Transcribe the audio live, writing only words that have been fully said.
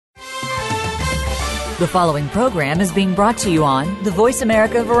The following program is being brought to you on the Voice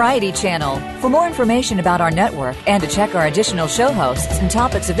America Variety Channel. For more information about our network and to check our additional show hosts and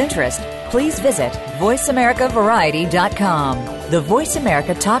topics of interest, please visit voiceamericavariety.com. The Voice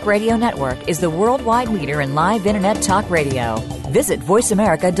America Talk Radio Network is the worldwide leader in live Internet talk radio. Visit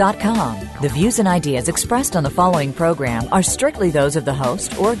voiceamerica.com. The views and ideas expressed on the following program are strictly those of the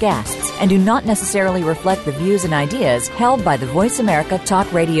host or guests and do not necessarily reflect the views and ideas held by the Voice America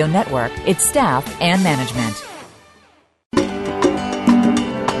Talk Radio Network, its staff, and management.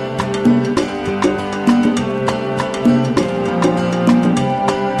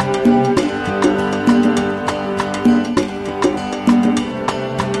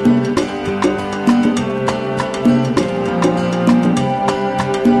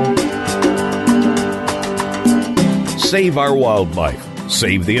 Save our wildlife,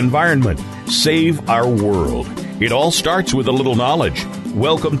 save the environment, save our world. It all starts with a little knowledge.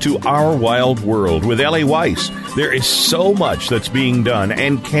 Welcome to Our Wild World with Ellie Weiss. There is so much that's being done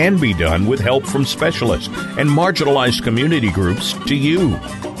and can be done with help from specialists and marginalized community groups to you.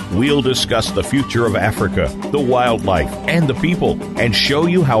 We'll discuss the future of Africa, the wildlife, and the people, and show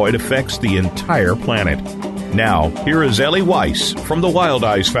you how it affects the entire planet. Now, here is Ellie Weiss from the Wild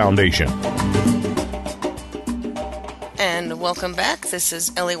Eyes Foundation. And welcome back. This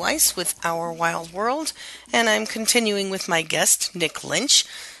is Ellie Weiss with Our Wild World, and I'm continuing with my guest, Nick Lynch.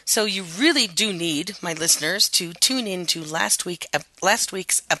 So you really do need, my listeners, to tune in to last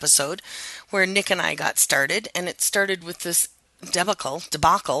week's episode where Nick and I got started, and it started with this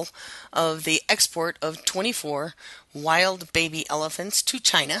debacle of the export of 24 wild baby elephants to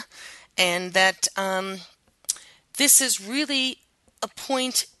China, and that this is really a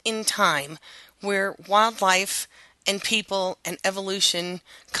point in time where wildlife and people and evolution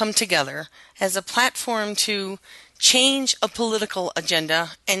come together as a platform to change a political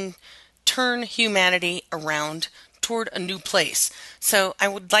agenda and turn humanity around toward a new place. So I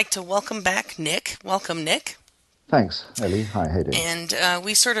would like to welcome back Nick. Welcome, Nick. Thanks, Ellie. Hi, how you doing? And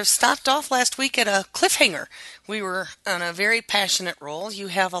we sort of stopped off last week at a cliffhanger. We were on a very passionate role. You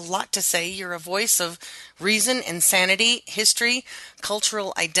have a lot to say. You're a voice of reason and sanity, history,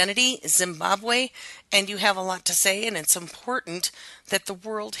 cultural identity, Zimbabwe, and you have a lot to say, and it's important that the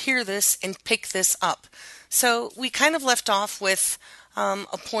world hear this and pick this up. So we kind of left off with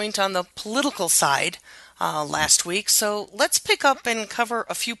a point on the political side last week. So let's pick up and cover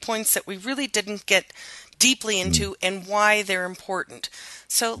a few points that we really didn't get deeply into and why they're important.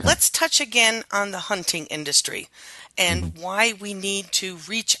 So let's touch again on the hunting industry and why we need to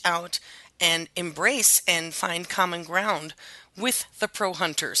reach out and embrace and find common ground with the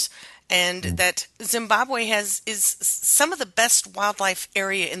pro-hunters. And that Zimbabwe is some of the best wildlife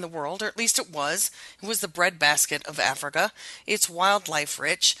area in the world, or at least it was. It was the breadbasket of Africa. It's wildlife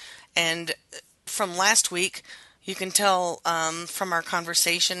rich. And from last week, you can tell from our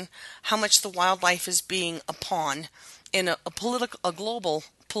conversation how much the wildlife is being a pawn in a global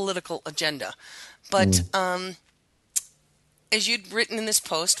political agenda. But as you'd written in this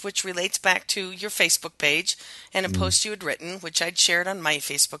post, which relates back to your Facebook page, and a post you had written, which I'd shared on my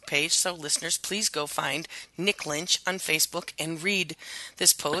Facebook page, so listeners, please go find Nick Lynch on Facebook and read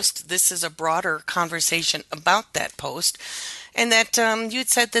this post. This is a broader conversation about that post, and that you'd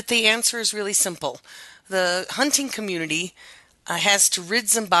said that the answer is really simple. The hunting community has to rid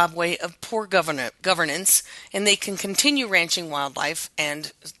Zimbabwe of poor governance, and they can continue ranching wildlife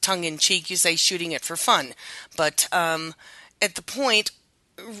and, tongue-in-cheek, you say shooting it for fun. But at the point,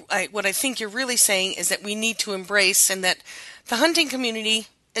 what I think you're really saying is that we need to embrace, and that the hunting community,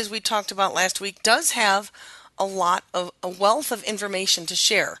 as we talked about last week, does have a wealth of information to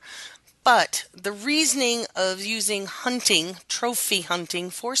share. But the reasoning of using hunting, trophy hunting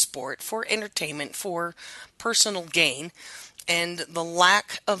for sport, for entertainment, for personal gain, and the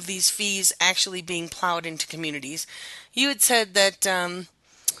lack of these fees actually being plowed into communities, you had said that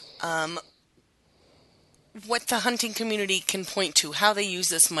what the hunting community can point to, how they use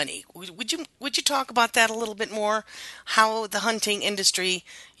this money. Would you talk about that a little bit more? How the hunting industry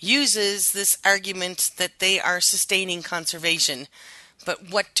uses this argument that they are sustaining conservation,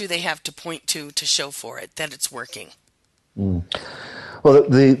 but what do they have to point to show for it that it's working? Well,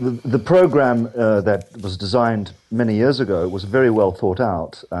 the program that was designed many years ago was very well thought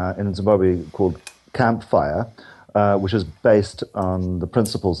out in Zimbabwe, called Campfire, which is based on the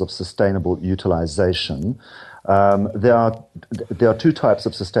principles of sustainable utilization. There are two types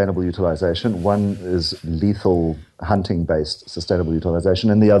of sustainable utilization. One is lethal hunting-based sustainable utilization,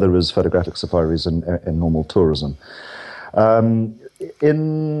 and the other is photographic safaris and normal tourism.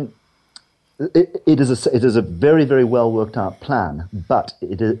 It is a very, very well worked out plan, but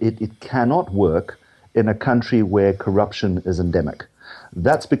it cannot work in a country where corruption is endemic.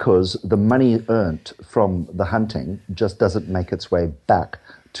 That's because the money earned from the hunting just doesn't make its way back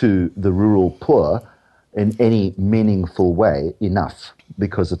to the rural poor in any meaningful way enough,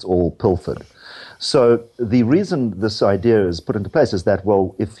 because it's all pilfered. So the reason this idea is put into place is that,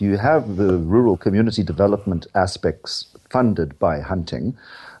 well, if you have the rural community development aspects funded by hunting,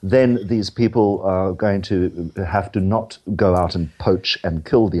 then these people are going to have to not go out and poach and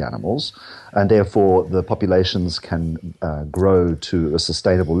kill the animals, and therefore the populations can grow to a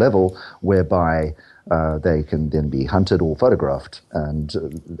sustainable level whereby they can then be hunted or photographed, and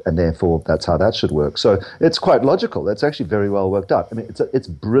therefore that's how that should work. So it's quite logical. It's actually very well worked out. I mean, it's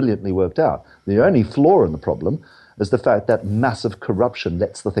brilliantly worked out. The only flaw in the problem is the fact that massive corruption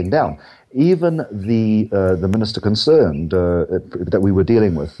lets the thing down. Even the minister concerned that we were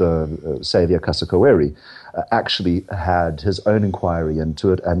dealing with, Xavier Kasakoweri, actually had his own inquiry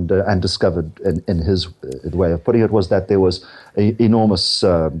into it and discovered, in his way of putting it, was that there was enormous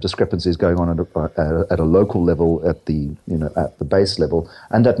discrepancies going on at a local level, at the base level,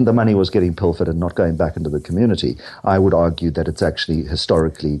 and that the money was getting pilfered and not going back into the community. I would argue that it's actually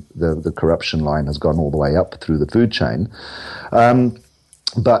historically the corruption line has gone all the way up through the food chain.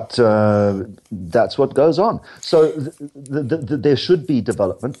 But that's what goes on. So there should be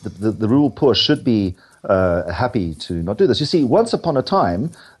development. The rural poor should be happy to not do this. You see, once upon a time,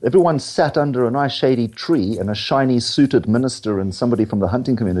 everyone sat under a nice shady tree and a shiny suited minister and somebody from the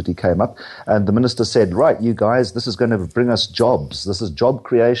hunting community came up, and the minister said, right, you guys, this is going to bring us jobs. This is job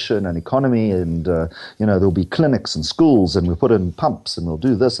creation and economy, and there'll be clinics and schools, and we'll put in pumps and we'll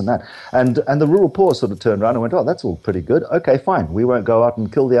do this and that. And the rural poor sort of turned around and went, oh, that's all pretty good. Okay, fine. We won't go out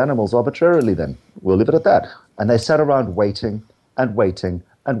and kill the animals arbitrarily then. We'll leave it at that. And they sat around waiting and waiting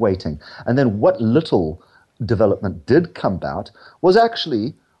and waiting. And then what little development did come about was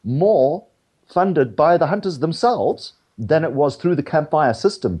actually more funded by the hunters themselves than it was through the campfire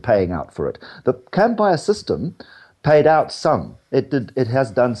system paying out for it. The campfire system paid out some. It has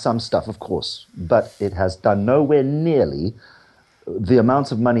done some stuff, of course, but it has done nowhere nearly the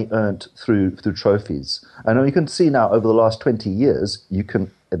amounts of money earned through trophies. And you can see now over the last 20 years,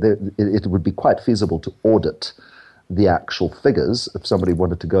 it would be quite feasible to audit the actual figures if somebody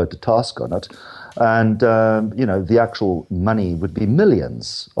wanted to go to task on it. And, the actual money would be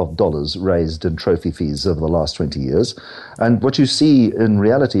millions of dollars raised in trophy fees over the last 20 years. And what you see in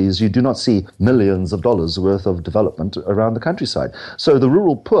reality is you do not see millions of dollars worth of development around the countryside. So the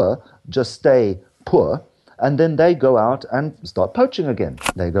rural poor just stay poor, and then they go out and start poaching again.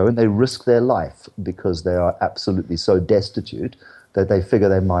 They go and they risk their life because they are absolutely so destitute that they figure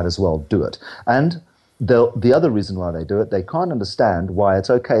they might as well do it. And the other reason why they do it, they can't understand why it's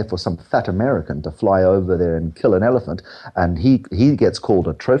okay for some fat American to fly over there and kill an elephant, and he gets called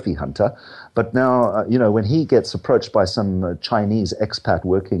a trophy hunter. But now, when he gets approached by some Chinese expat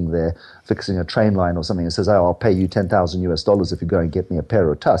working there, fixing a train line or something, and says, oh, I'll pay you $10,000 if you go and get me a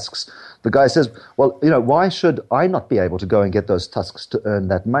pair of tusks. The guy says, well, why should I not be able to go and get those tusks to earn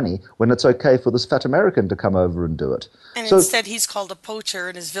that money when it's okay for this fat American to come over and do it? And instead he's called a poacher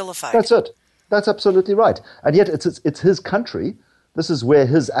and is vilified. That's it. That's absolutely right. And yet it's his country. This is where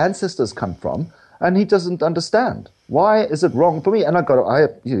his ancestors come from, and he doesn't understand. Why is it wrong for me? And I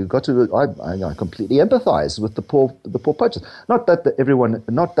completely empathize with the poor poachers. Not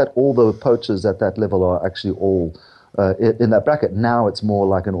that all the poachers at that level are actually all in that bracket. Now it's more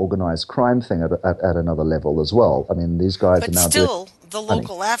like an organized crime thing at another level as well. I mean, these guys are now still, the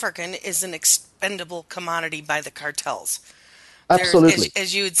local African is an expendable commodity by the cartels. Absolutely.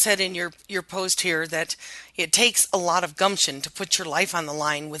 As you had said in your post here, that it takes a lot of gumption to put your life on the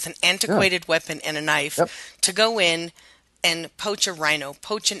line with an antiquated weapon and a knife to go in and poach a rhino,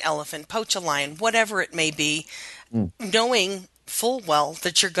 poach an elephant, poach a lion, whatever it may be, knowing full well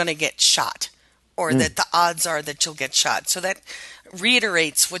that you're going to get shot, or that the odds are that you'll get shot. So that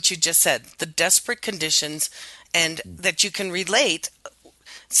reiterates what you just said, the desperate conditions, and that you can relate,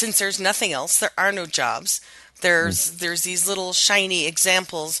 since there's nothing else, there are no jobs. There's these little shiny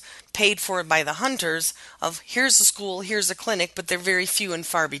examples paid for by the hunters of here's a school, here's a clinic, but they're very few and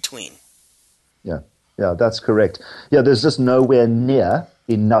far between. Yeah, that's correct. Yeah, there's just nowhere near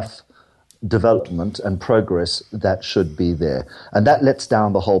enough development and progress that should be there. And that lets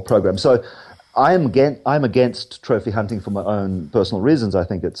down the whole program. So I'm against trophy hunting for my own personal reasons. I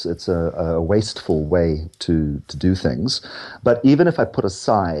think it's a wasteful way to do things. But even if I put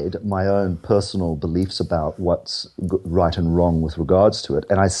aside my own personal beliefs about what's right and wrong with regards to it,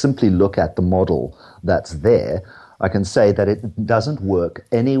 and I simply look at the model that's there, I can say that it doesn't work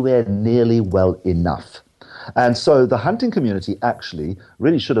anywhere nearly well enough. And so the hunting community actually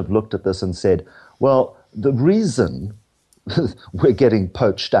really should have looked at this and said, well, the reason we're getting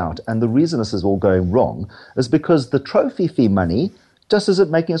poached out and the reason this is all going wrong is because the trophy fee money just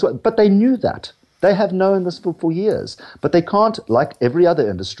isn't making us work. But they knew that. They have known this for years. But they can't, like every other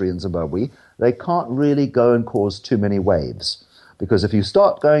industry in Zimbabwe, they can't really go and cause too many waves. Because if you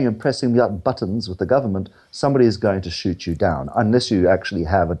start going and pressing the buttons with the government, somebody is going to shoot you down, unless you actually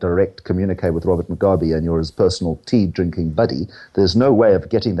have a direct communique with Robert Mugabe and you're his personal tea-drinking buddy. There's no way of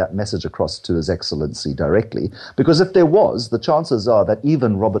getting that message across to His Excellency directly. Because if there was, the chances are that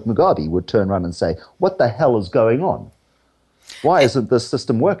even Robert Mugabe would turn around and say, what the hell is going on? Why isn't this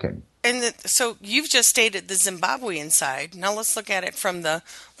system working? And so you've just stated the Zimbabwean side. Now let's look at it from the,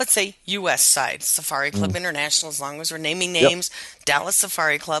 let's say, U.S. side. Safari Club International, as long as we're naming names, Dallas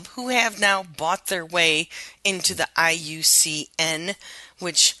Safari Club, who have now bought their way into the IUCN,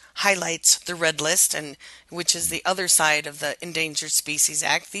 which highlights the red list, and which is the other side of the Endangered Species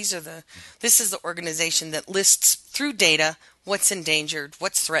Act. This is the organization that lists through data what's endangered,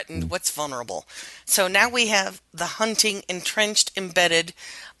 what's threatened, what's vulnerable. So now we have the hunting, entrenched, embedded,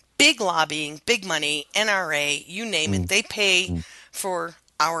 big lobbying, big money, NRA, you name it. They pay for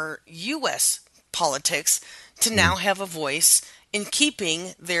our U.S. politics to now have a voice in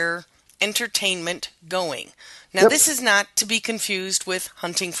keeping their entertainment going. Now, this is not to be confused with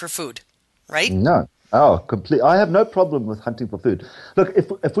hunting for food, right? No. Oh, complete. I have no problem with hunting for food. Look,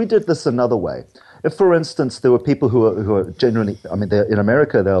 if we did this another way, if, for instance, there were people who are generally, I mean, in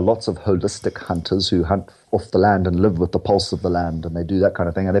America, there are lots of holistic hunters who hunt off the land and live with the pulse of the land, and they do that kind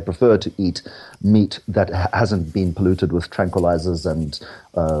of thing, and they prefer to eat meat that hasn't been polluted with tranquilizers and,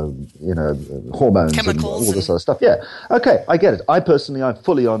 hormones chemicals and all this other stuff. Yeah, okay, I get it. I'm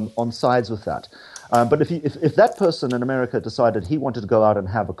fully on sides with that. But if that person in America decided he wanted to go out and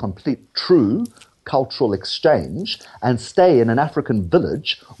have a complete, true cultural exchange and stay in an African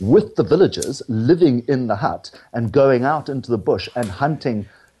village with the villagers, living in the hut and going out into the bush and hunting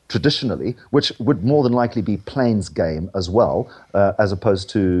traditionally, which would more than likely be plains game as well, as opposed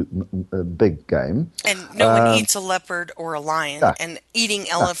to big game. And no one eats a leopard or a lion, and eating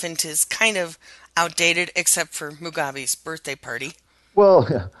elephant is kind of outdated except for Mugabe's birthday party.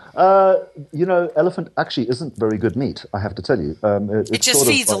 Well, elephant actually isn't very good meat, I have to tell you. It just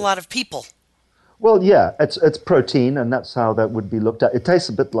feeds a lot of people. Well, yeah, it's protein, and that's how that would be looked at. It tastes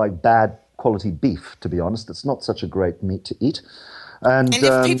a bit like bad quality beef, to be honest. It's not such a great meat to eat. And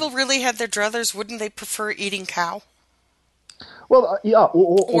if people really had their druthers, wouldn't they prefer eating cow? Well, yeah,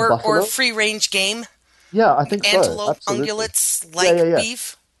 or buffalo. Or free-range game? Yeah, I think Antelope, so. Antelope, ungulates, like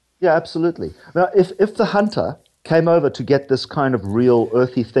beef? Yeah, absolutely. Now, if the hunter came over to get this kind of real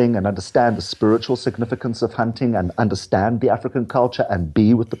earthy thing and understand the spiritual significance of hunting and understand the African culture and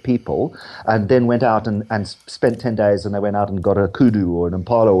be with the people, and then went out and spent 10 days and they went out and got a kudu or an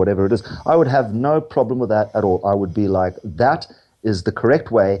impala or whatever it is, I would have no problem with that at all. I would be like, that is the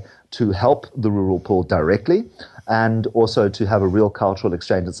correct way to help the rural poor directly and also to have a real cultural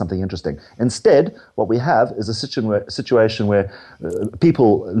exchange and something interesting. Instead, what we have is a situation where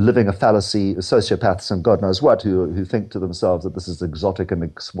people living a fallacy, sociopaths and God knows what, who think to themselves that this is exotic and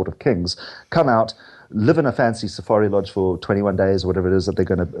the sport of kings, come out, live in a fancy safari lodge for 21 days or whatever it is that they're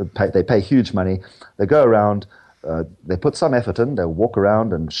going to pay. They pay huge money. They go around, they put some effort in, they walk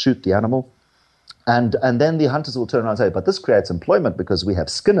around and shoot the animal. And then the hunters will turn around and say, but this creates employment because we have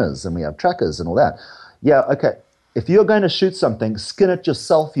skinners and we have trackers and all that. Yeah, okay. If you're going to shoot something, skin it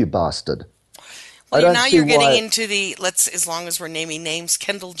yourself, you bastard. Well, now you're getting into the, as long as we're naming names,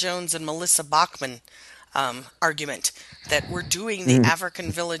 Kendall Jones and Melissa Bachman argument that we're doing the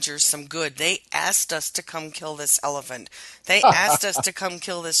African villagers some good. They asked us to come kill this elephant. They asked us to come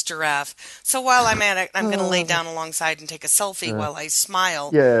kill this giraffe. So while I'm at it, I'm going to lay down alongside and take a selfie while I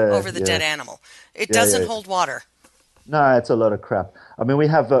smile over the dead animal. It doesn't hold water. No, it's a lot of crap. I mean, we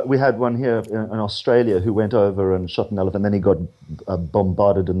had one here in Australia who went over and shot an elephant. Then he got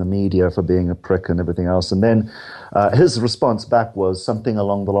bombarded in the media for being a prick and everything else. And then his response back was something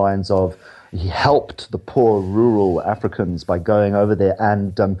along the lines of, he helped the poor rural Africans by going over there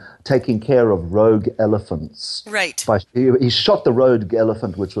and taking care of rogue elephants. Right. He shot the rogue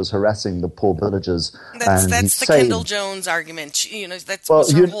elephant, which was harassing the poor villagers. That's the Kendall Jones argument. That's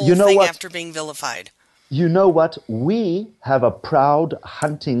her whole thing after being vilified. You know what? We have a proud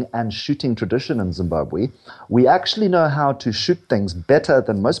hunting and shooting tradition in Zimbabwe. We actually know how to shoot things better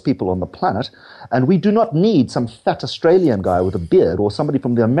than most people on the planet, and we do not need some fat Australian guy with a beard or somebody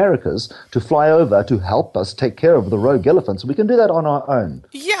from the Americas to fly over to help us take care of the rogue elephants. We can do that on our own.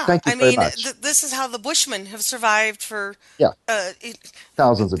 Yeah, Thank you I very mean, much. this is how the Bushmen have survived for Yeah, uh,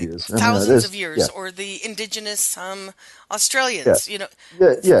 thousands of years. I mean, thousands of years, yeah, or the indigenous yeah, Australians. You know,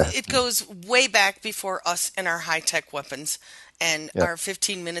 yeah, yeah, it goes way back before us and our high-tech weapons and yeah, our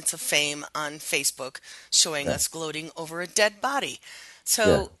 15 minutes of fame on Facebook showing yeah, us gloating over a dead body. yeah.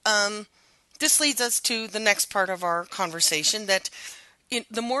 So this leads us to the next part of our conversation that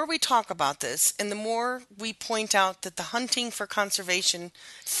the more we talk about this and the more we point out that the hunting for conservation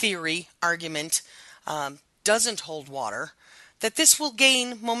theory argument doesn't hold water, that this will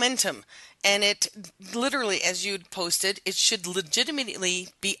gain momentum. And it literally, as you'd posted, it should legitimately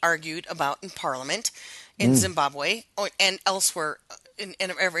be argued about in Parliament in Zimbabwe and elsewhere in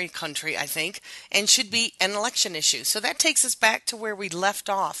every country, I think, and should be an election issue. So that takes us back to where we left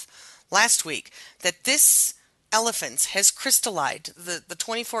off last week, that this elephants has crystallized, the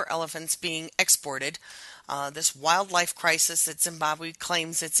 24 elephants being exported, this wildlife crisis that Zimbabwe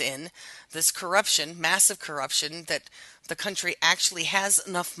claims it's in, this corruption, massive corruption, that the country actually has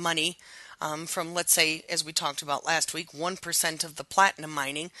enough money from, let's say, as we talked about last week, 1% of the platinum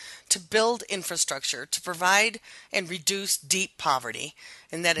mining to build infrastructure, to provide and reduce deep poverty,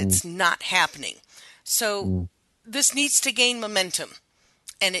 and that it's not happening. So this needs to gain momentum.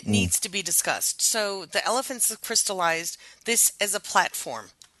 And it needs to be discussed. So the elephants have crystallized this as a platform.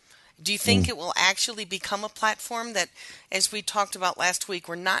 Do you think it will actually become a platform that, as we talked about last week,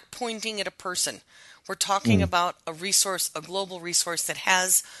 we're not pointing at a person. We're talking about a resource, a global resource that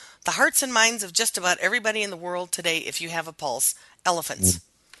has the hearts and minds of just about everybody in the world today, if you have a pulse, elephants.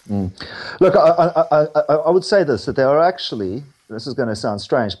 Look, I would say this, that there are actually, this is going to sound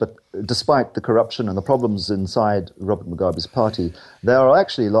strange, but despite the corruption and the problems inside Robert Mugabe's party, there are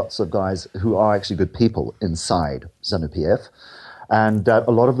actually lots of guys who are actually good people inside ZANU-PF. And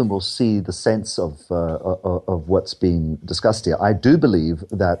a lot of them will see the sense of what's being discussed here. I do believe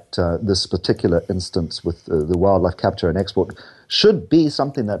that this particular instance with the wildlife capture and export should be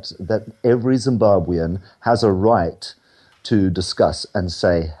something that every Zimbabwean has a right to discuss and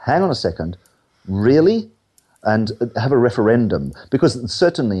say, hang on a second, really? And have a referendum, because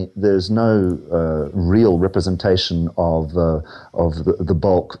certainly there's no real representation of the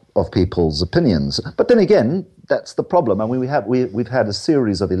bulk of people's opinions. But then again, that's the problem. I mean, we've had a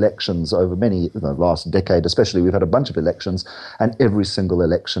series of elections over the last decade, especially. We've had a bunch of elections, and every single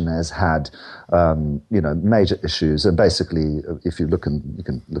election has had major issues. And basically, if you look and you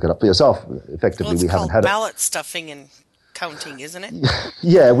can look it up for yourself, effectively, Well, we haven't had ballot stuffing and counting, isn't it?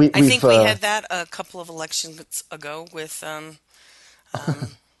 Yeah, I think we had that a couple of elections ago with a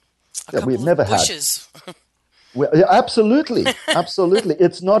couple we've of never bushes. Yeah, absolutely.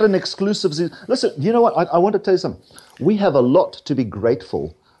 It's not an exclusive. Listen, you know what? I want to tell you something. We have a lot to be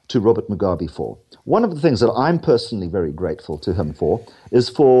grateful to Robert Mugabe for. One of the things that I'm personally very grateful to him for is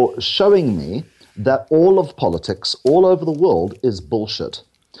for showing me that all of politics all over the world is bullshit.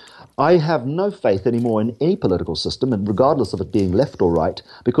 I have no faith anymore in any political system, and regardless of it being left or right,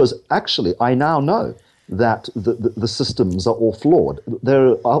 because actually I now know that the systems are all flawed.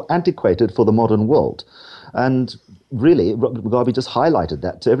 They're antiquated for the modern world. And really, Mugabe just highlighted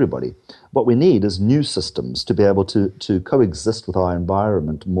that to everybody. What we need is new systems to be able to coexist with our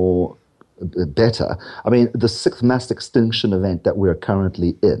environment more better. I mean, the sixth mass extinction event that we're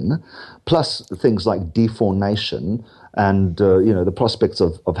currently in, plus things like defaunation and the prospects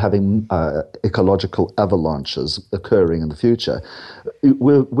of having ecological avalanches occurring in the future,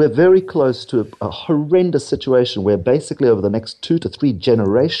 we're very close to a horrendous situation where basically over the next 2 to 3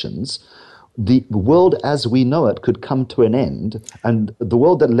 generations, the world as we know it could come to an end, and the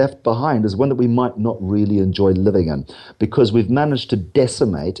world that left behind is one that we might not really enjoy living in, because we've managed to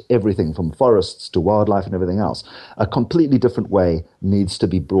decimate everything from forests to wildlife and everything else. A completely different way needs to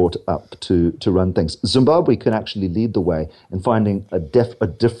be brought up to run things. Zimbabwe can actually lead the way in finding a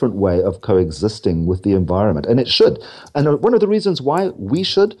different way of coexisting with the environment, and it should. And one of the reasons why we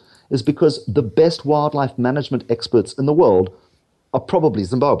should is because the best wildlife management experts in the world are probably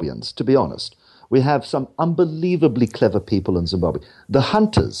Zimbabweans, to be honest. We have some unbelievably clever people in Zimbabwe. The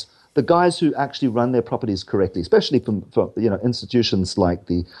hunters, the guys who actually run their properties correctly, especially from institutions like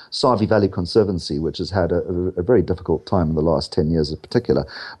the Savi Valley Conservancy, which has had a very difficult time in the last 10 years in particular.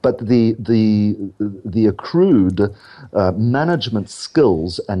 But the accrued management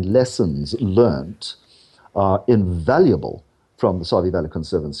skills and lessons learnt are invaluable from the Savi Valley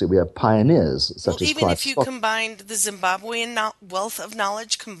Conservancy. We have pioneers such as even if you combined the Zimbabwean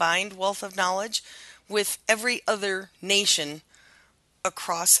combined wealth of knowledge with every other nation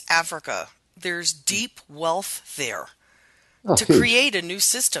across Africa, there's deep wealth there to huge. create a new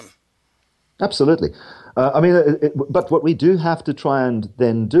system. Absolutely. But what we do have to try and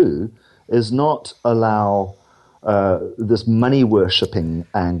then do is not allow this money worshipping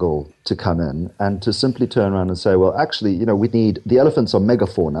angle to come in and to simply turn around and say, well, actually, we need the elephants are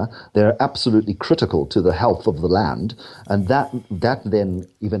megafauna. They're absolutely critical to the health of the land. And that then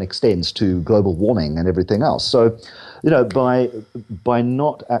even extends to global warming and everything else. So, by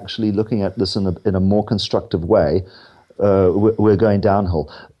not actually looking at this in a more constructive way, we're going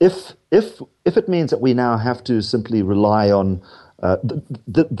downhill. If it means that we now have to simply rely on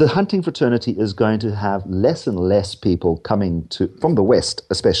the hunting fraternity is going to have less and less people coming from the West,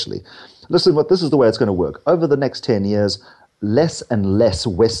 especially. Listen, this is the way it's going to work. Over the next 10 years, less and less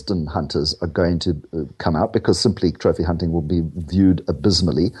Western hunters are going to come out because simply trophy hunting will be viewed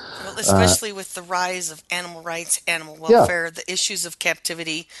abysmally. Well, especially with the rise of animal rights, animal welfare, the issues of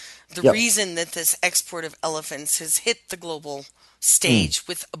captivity, the reason that this export of elephants has hit the global stage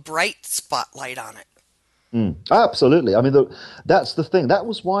with a bright spotlight on it. Absolutely. I mean, that's the thing. That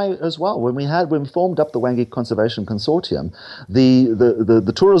was why, as well, when we formed up the Wangi Conservation Consortium,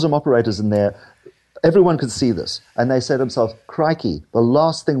 the tourism operators in there, everyone could see this, and they said to themselves, "Crikey, the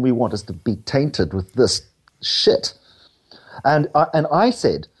last thing we want is to be tainted with this shit." And I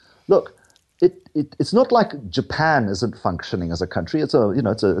said, "Look, it's not like Japan isn't functioning as a country. It's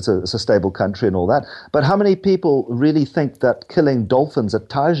a stable country and all that. But how many people really think that killing dolphins at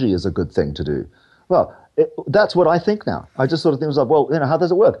Taiji is a good thing to do?" Well, that's what I think now. I just sort of think, well, how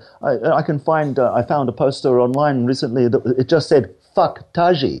does it work? I found a poster online recently that it just said, "Fuck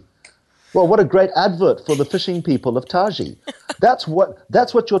Taiji." Well, what a great advert for the fishing people of Taiji. That's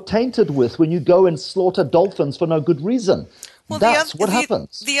what you're tainted with when you go and slaughter dolphins for no good reason. Well, that's what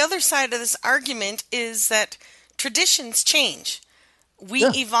happens. The other side of this argument is that traditions change. We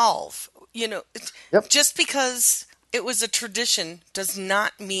evolve. Just because it was a tradition does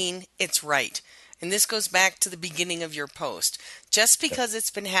not mean it's right. And this goes back to the beginning of your post. Just because it's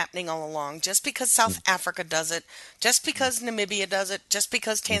been happening all along, just because South Africa does it, just because Namibia does it, just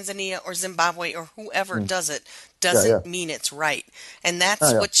because Tanzania or Zimbabwe or whoever does it, doesn't mean it's right. And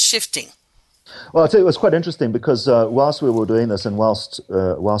that's what's shifting. Well, I'll tell you, it was quite interesting because whilst we were doing this and whilst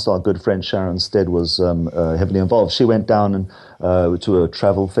our good friend Sharon Stead was heavily involved, she went down to a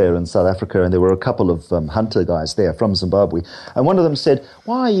travel fair in South Africa, and there were a couple of hunter guys there from Zimbabwe. And one of them said,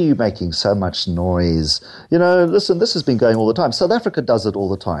 "Why are you making so much noise? Listen, this has been going all the time. South Africa does it all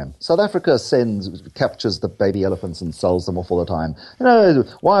the time. South Africa captures the baby elephants and sells them off all the time.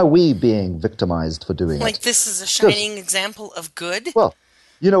 Why are we being victimized for doing it?" Like this is a shining example of good? Well,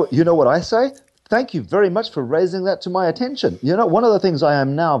 you know what I say? Thank you very much for raising that to my attention. One of the things I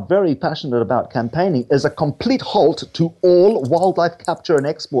am now very passionate about campaigning is a complete halt to all wildlife capture and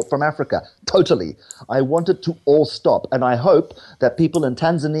export from Africa. Totally. I want it to all stop. And I hope that people in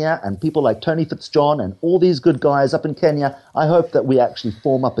Tanzania and people like Tony Fitzjohn and all these good guys up in Kenya, I hope that we actually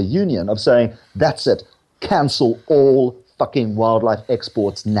form up a union of saying, that's it, cancel all fucking wildlife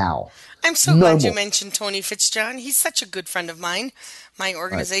exports now. I'm so glad you mentioned Tony Fitzjohn. He's such a good friend of mine. My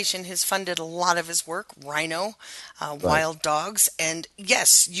organization has funded a lot of his work, Rhino, Wild Dogs. And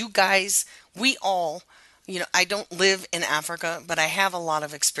yes, you guys, we all, I don't live in Africa, but I have a lot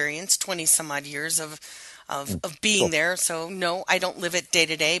of experience, 20 some odd years of being there. So no, I don't live it day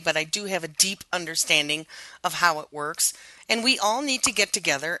to day, but I do have a deep understanding of how it works. And we all need to get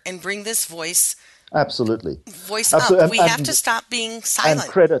together and bring this voice Absolutely. Up. We have to stop being silent.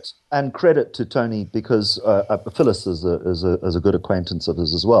 And credit to Tony because Phyllis is a good acquaintance of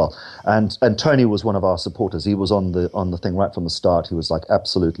his as well. And Tony was one of our supporters. He was on the thing right from the start. He was like,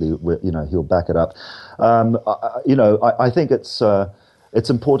 absolutely, he'll back it up. I think it's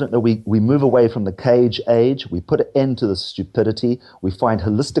important that we move away from the cage age. We put an end to the stupidity. We find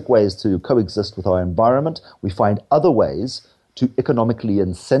holistic ways to coexist with our environment. We find other ways to economically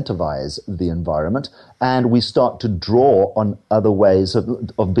incentivize the environment, and we start to draw on other ways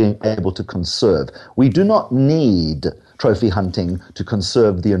of being able to conserve. We do not need trophy hunting to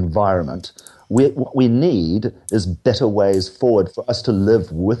conserve the environment. What we need is better ways forward for us to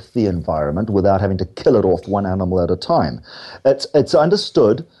live with the environment without having to kill it off one animal at a time. It's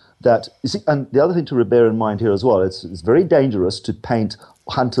understood that, you see, and the other thing to bear in mind here as well, it's very dangerous to paint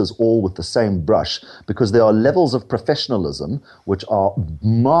hunters all with the same brush because there are levels of professionalism which are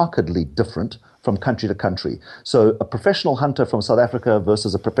markedly different from country to country. So a professional hunter from South Africa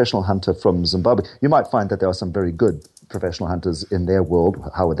versus a professional hunter from Zimbabwe, you might find that there are some very good professional hunters in their world,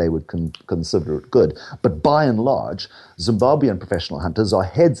 how they would consider it good. But by and large, Zimbabwean professional hunters are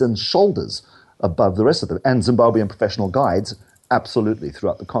heads and shoulders above the rest of them, and Zimbabwean professional guides absolutely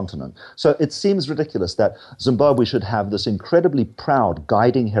throughout the continent. So it seems ridiculous that Zimbabwe should have this incredibly proud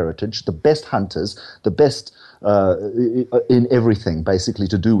guiding heritage, the best hunters, the best in everything basically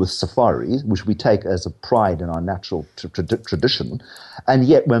to do with safari, which we take as a pride in our natural tradition, and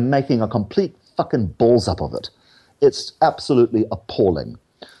yet we're making a complete fucking balls up of it. It's absolutely appalling.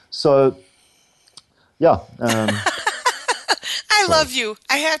 So, yeah. I love you.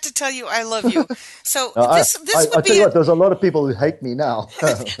 I have to tell you, I love you. So I would tell you what, there's a lot of people who hate me now.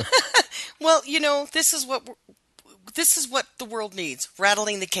 Well, this is what the world needs: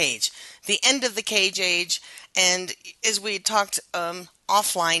 rattling the cage, the end of the cage age. And as we talked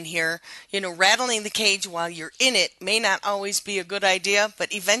offline here, rattling the cage while you're in it may not always be a good idea,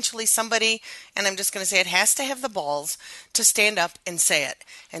 but eventually somebody, and I'm just going to say it, has to have the balls to stand up and say it.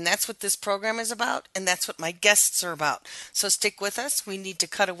 And that's what this program is about, and that's what my guests are about. So stick with us. We need to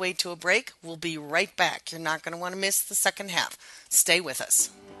cut away to a break. We'll be right back. You're not going to want to miss the second half. Stay with us.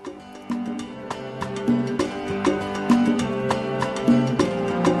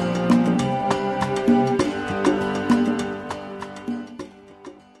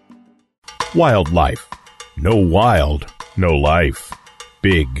 Wildlife. No wild, no life.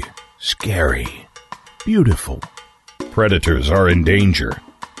 Big, scary, beautiful. Predators are in danger.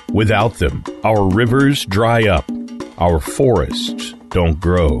 Without them, our rivers dry up. Our forests don't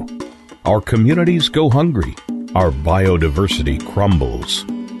grow. Our communities go hungry. Our biodiversity crumbles.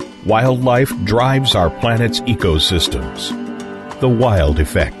 Wildlife drives our planet's ecosystems. The wild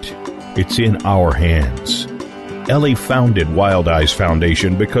effect. It's in our hands. Ellie founded Wild Eyes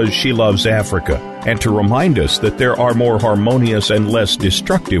Foundation because she loves Africa and to remind us that there are more harmonious and less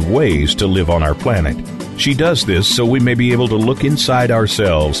destructive ways to live on our planet. She does this so we may be able to look inside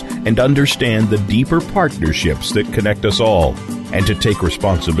ourselves and understand the deeper partnerships that connect us all, and to take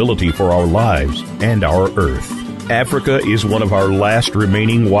responsibility for our lives and our Earth. Africa is one of our last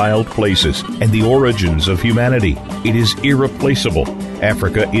remaining wild places and the origins of humanity. It is irreplaceable.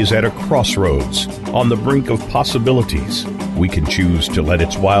 Africa is at a crossroads, on the brink of possibilities. We can choose to let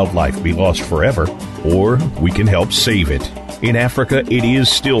its wildlife be lost forever, or we can help save it. In Africa, it is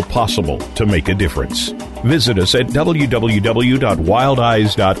still possible to make a difference. Visit us at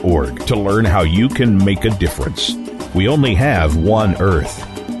www.wildeyes.org to learn how you can make a difference. We only have one Earth.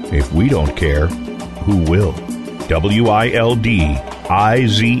 If we don't care, who will? WILDIZE.org.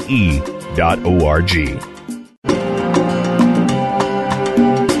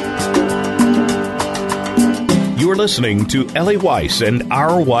 You're listening to Ellie Weiss and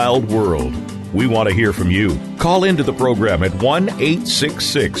Our Wild World. We want to hear from you. Call into the program at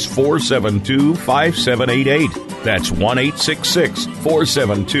 1-866-472-5788. That's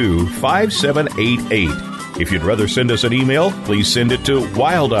 1-866-472-5788. If you'd rather send us an email, please send it to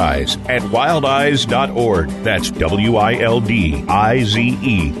wildeyes@wildeyes.org. That's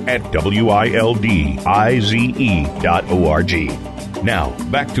WILDIZE@wildIZE.org. Now,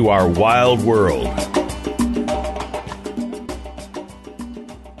 back to our wild world.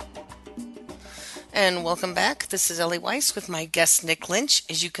 And welcome back. This is Ellie Weiss with my guest, Nick Lynch.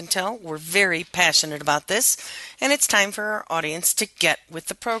 As you can tell, we're very passionate about this, and it's time for our audience to get with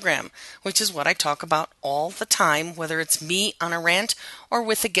the program, which is what I talk about all the time, whether it's me on a rant or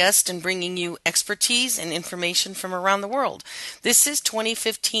with a guest and bringing you expertise and information from around the world. This is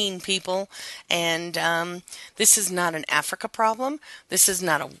 2015, people, and this is not an Africa problem. This is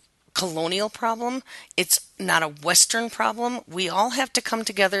not a colonial problem. It's not a Western problem. We all have to come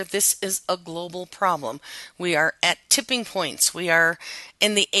together. This is a global problem. We are at tipping points. We are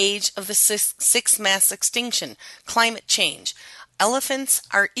in the age of the sixth mass extinction, climate change. Elephants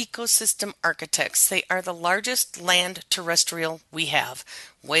are ecosystem architects. They are the largest land terrestrial we have.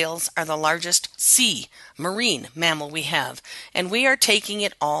 Whales are the largest sea, marine mammal we have. And we are taking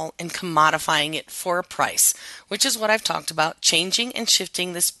it all and commodifying it for a price, which is what I've talked about, changing and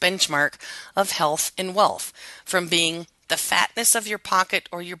shifting this benchmark of health and wealth from being the fatness of your pocket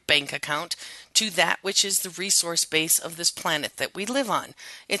or your bank account to that which is the resource base of this planet that we live on.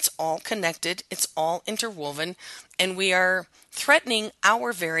 It's all connected, it's all interwoven, and we are threatening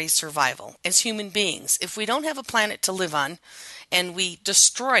our very survival as human beings. If we don't have a planet to live on and we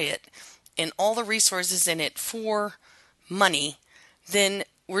destroy it and all the resources in it for money, then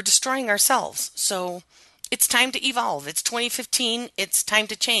we're destroying ourselves. So it's time to evolve. It's 2015. It's time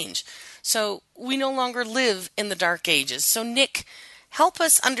to change. So we no longer live in the dark ages. So Nick, help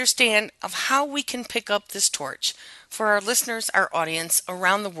us understand of how we can pick up this torch for our listeners, our audience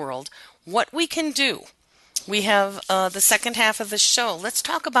around the world, what we can do We have the second half of the show. Let's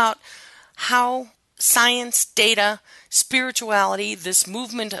talk about how science, data, spirituality, this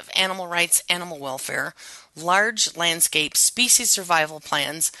movement of animal rights, animal welfare, large landscape, species survival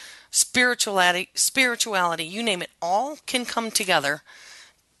plans, spirituality, you name it, all can come together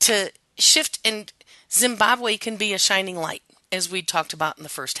to shift, and Zimbabwe can be a shining light, as we talked about in the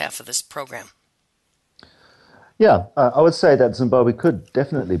first half of this program. Yeah, I would say that Zimbabwe could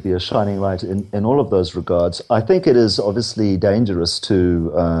definitely be a shining light in all of those regards. I think it is obviously dangerous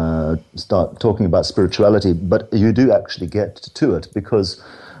to start talking about spirituality, but you do actually get to it because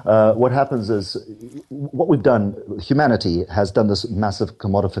what happens is what we've done, humanity has done this massive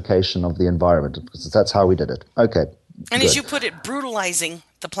commodification of the environment because that's how we did it. Okay. And good. as you put it, brutalizing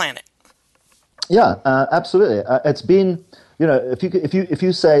the planet. Yeah, absolutely. It's been, if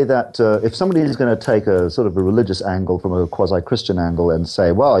you say that if somebody is going to take a sort of a religious angle from a quasi-Christian angle and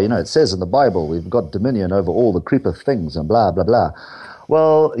say, well, it says in the Bible we've got dominion over all the creeper things and blah, blah, blah.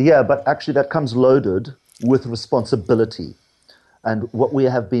 Well, yeah, but actually that comes loaded with responsibility. And what we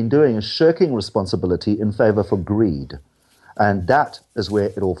have been doing is shirking responsibility in favor for greed. And that is where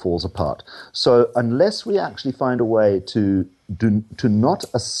it all falls apart. So unless we actually find a way to not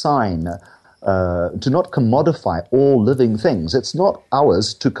assign to not commodify all living things. It's not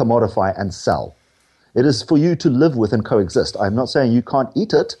ours to commodify and sell. It is for you to live with and coexist. I'm not saying you can't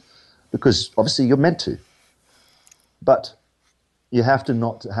eat it, because obviously you're meant to. But you have to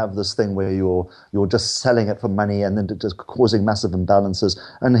not have this thing where you're just selling it for money and then just causing massive imbalances.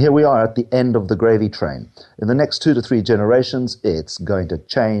 And here we are at the end of the gravy train. In the next 2 to 3 generations, it's going to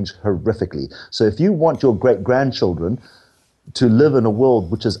change horrifically. So if you want your great-grandchildren to live in a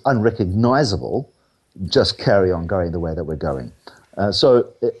world which is unrecognizable, just carry on going the way that we're going. So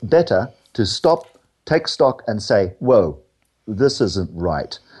better to stop, take stock and say, whoa, this isn't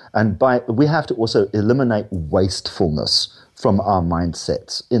right. And we have to also eliminate wastefulness from our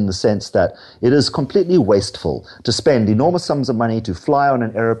mindsets, in the sense that it is completely wasteful to spend enormous sums of money to fly on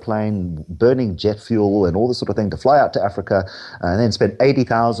an airplane, burning jet fuel and all this sort of thing, to fly out to Africa and then spend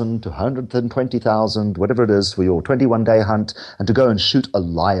 80,000 to 120,000, whatever it is, for your 21-day hunt, and to go and shoot a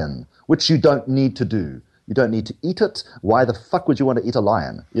lion, which you don't need to do. You don't need to eat it. Why the fuck would you want to eat a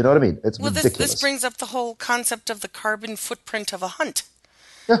lion? You know what I mean? It's ridiculous. This brings up the whole concept of the carbon footprint of a hunt.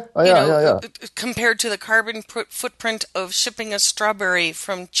 Yeah. Compared to the carbon footprint of shipping a strawberry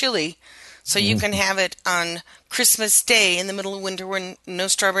from Chile, so you can have it on Christmas Day in the middle of winter when no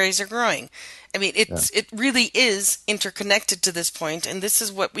strawberries are growing. I mean, it really is interconnected to this point, and this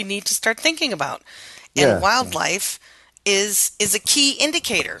is what we need to start thinking about. And wildlife is a key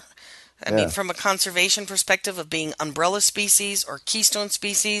indicator. I mean, from a conservation perspective of being umbrella species or keystone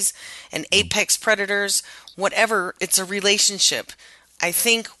species and apex predators, whatever, it's a relationship. I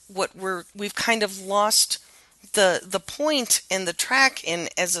think we've kind of lost the point and the track in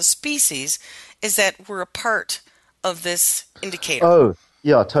as a species is that we're a part of this indicator. Oh,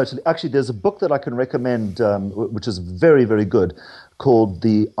 yeah, totally. Actually, there's a book that I can recommend, which is very, very good, called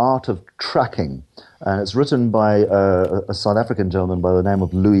The Art of Tracking. And it's written by a South African gentleman by the name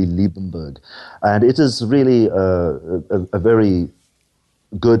of Louis Liebenberg. And it is really a very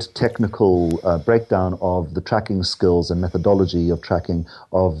good technical breakdown of the tracking skills and methodology of tracking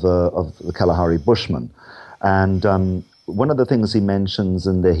of the Kalahari Bushmen. And one of the things he mentions,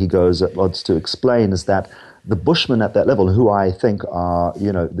 and there he goes at odds to explain, is that the Bushmen at that level, who I think are,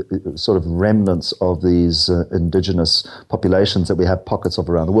 sort of remnants of these indigenous populations that we have pockets of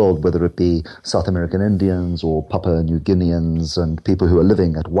around the world, whether it be South American Indians or Papua New Guineans and people who are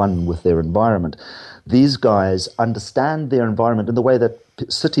living at one with their environment. These guys understand their environment in the way that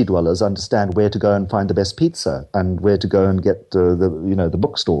city dwellers understand where to go and find the best pizza and where to go and get the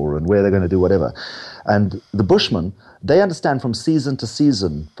bookstore and where they're going to do whatever. And the Bushmen, they understand from season to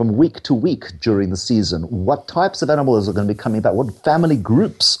season, from week to week during the season, what types of animals are going to be coming back, what family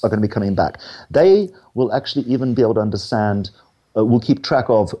groups are going to be coming back. They will actually even be able to understand, will keep track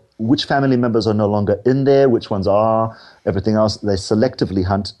of which family members are no longer in there, which ones are, everything else. They selectively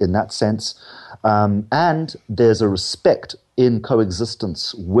hunt in that sense. And there's a respect in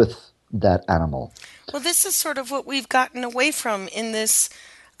coexistence with that animal. Well, this is sort of what we've gotten away from in this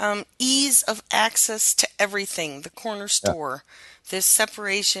ease of access to everything, the corner store, this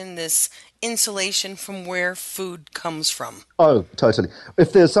separation, this insulation from where food comes from. Oh, totally.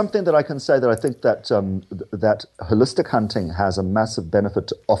 If there's something that I can say that I think that that holistic hunting has a massive benefit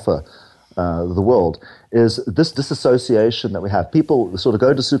to offer the world, is this disassociation that we have. People sort of go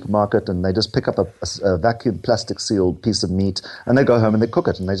to the supermarket and they just pick up a vacuum plastic sealed piece of meat and they go home and they cook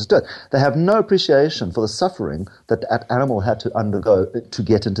it and they just do it. They have no appreciation for the suffering that that animal had to undergo to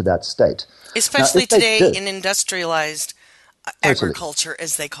get into that state. Especially today in industrialized agriculture,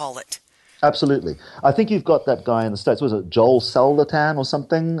 as they call it. Absolutely. I think you've got that guy in the States. Was it Joel Salatin or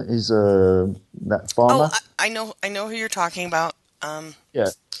something? He's that farmer. Oh, I know who you're talking about. Yeah.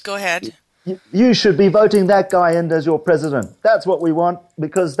 Go ahead. You should be voting that guy in as your president. That's what we want,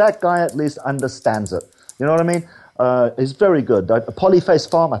 because that guy at least understands it. You know what I mean? He's very good. A Polyface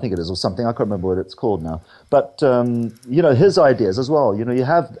Farm, I think it is, or something. I can't remember what it's called now. But, his ideas as well. You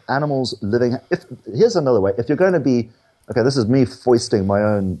have animals living. Here's another way. If you're going to be, okay, this is me foisting my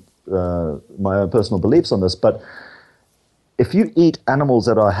own personal beliefs on this, but if you eat animals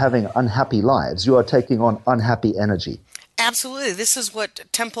that are having unhappy lives, you are taking on unhappy energy. Absolutely. This is what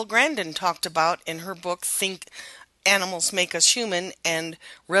Temple Grandin talked about in her book, Think Animals Make Us Human, and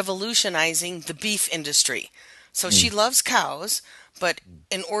revolutionizing the beef industry. So she loves cows, but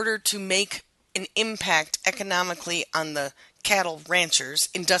in order to make an impact economically on the cattle ranchers,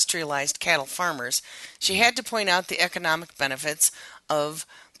 industrialized cattle farmers, she had to point out the economic benefits of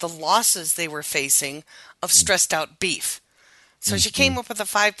the losses they were facing of stressed out beef. So she came up with a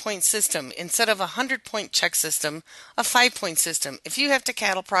 5-point system. Instead of a 100-point check system, a 5-point system. If you have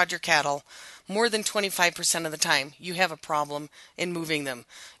to prod your cattle more than 25% of the time, you have a problem in moving them.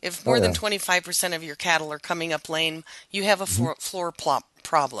 If more than 25% of your cattle are coming up lame, you have a floor plop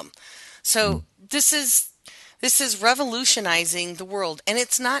problem. So this is revolutionizing the world, and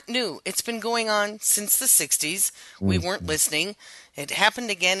it's not new. It's been going on since the 60s. We weren't listening. It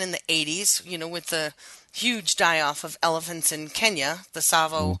happened again in the 80s, with the huge die-off of elephants in Kenya, the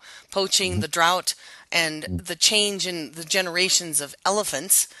Savo poaching, the drought, and the change in the generations of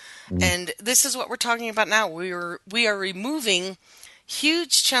elephants. And this is what we're talking about now. We are removing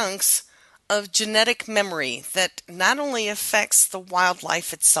huge chunks of genetic memory that not only affects the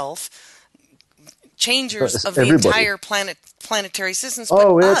wildlife itself, changers of the entire planetary systems,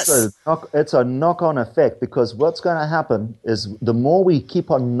 but us. It's a knock-on effect, because what's going to happen is the more we keep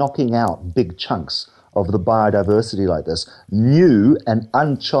on knocking out big chunks of the biodiversity like this, new and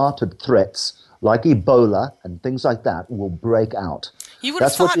uncharted threats like Ebola and things like that will break out. You would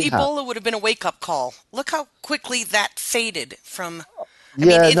have thought Ebola would have been a wake-up call. Look how quickly that faded from...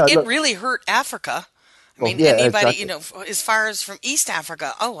 it really hurt Africa. Anybody, as far as from East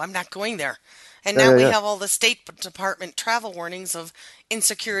Africa, I'm not going there. And now we have all the State Department travel warnings of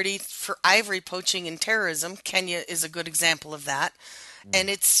insecurity for ivory poaching and terrorism. Kenya is a good example of that. And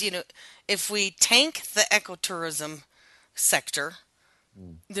it's, if we tank the ecotourism sector,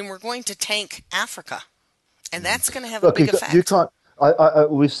 then we're going to tank Africa. And that's going to have a big effect. You can't.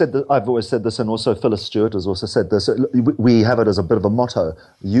 We've said that. I've always said this, and also Phyllis Stewart has also said this. We have it as a bit of a motto: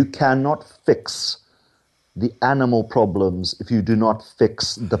 you cannot fix the animal problems if you do not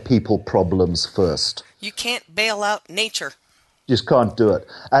fix the people problems first. You can't bail out nature. You just can't do it.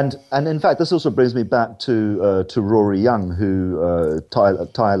 And in fact, this also brings me back to Rory Young, who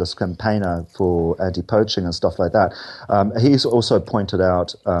tireless campaigner for anti-poaching and stuff like that. He's also pointed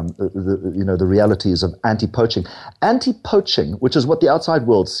out the realities of anti-poaching. Anti-poaching, which is what the outside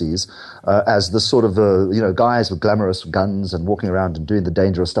world sees as the sort of guys with glamorous guns and walking around and doing the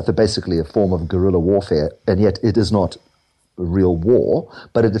dangerous stuff. They're basically a form of guerrilla warfare, and yet it is not real war,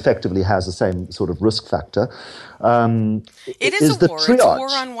 but it effectively has the same sort of risk factor. It is a war. It's a war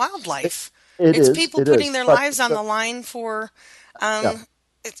on wildlife. It's people putting their lives on the line for an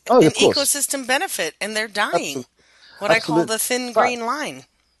ecosystem benefit, and they're dying. What I call the thin green line.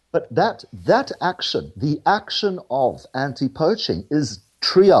 But that action, the action of anti-poaching, is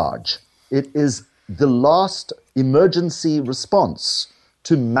triage. It is the last emergency response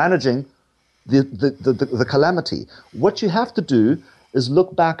to managing the calamity. What you have to do is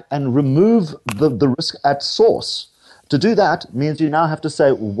look back and remove the risk at source. To do that means you now have to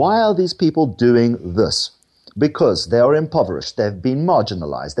say, why are these people doing this? Because they are impoverished, they've been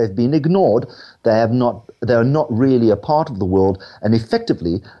marginalized, they've been ignored, they are not really a part of the world, and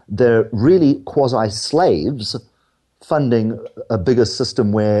effectively they're really quasi-slaves funding a bigger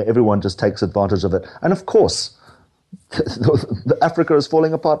system where everyone just takes advantage of it. And of course, Africa is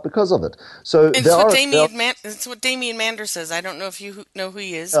falling apart because of it. So it's what Damien Mander says. I don't know if you know who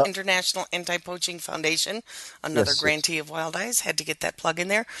he is. International Anti-Poaching Foundation, another grantee of Wild Eyes. Had to get that plug in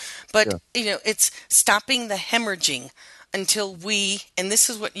there. But it's stopping the hemorrhaging until and this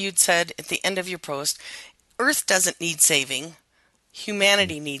is what you'd said at the end of your post. Earth doesn't need saving.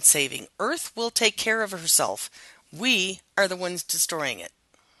 Humanity needs saving. Earth will take care of herself. We are the ones destroying it.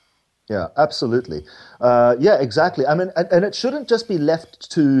 Yeah, absolutely. Yeah, exactly. I mean, and it shouldn't just be left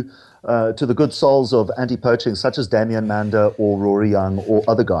to the good souls of anti-poaching, such as Damian Manda or Rory Young or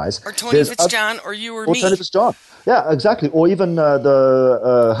other guys. Or Tony Fitzjohn or you or me. Tony Fitzjohn. Yeah, exactly. Or even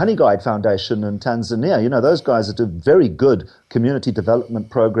the Honey Guide Foundation in Tanzania. You know, those guys that do very good community development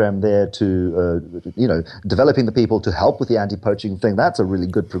program there to, developing the people to help with the anti-poaching thing. That's a really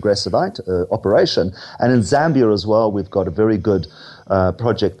good progressive operation. And in Zambia as well, we've got a very good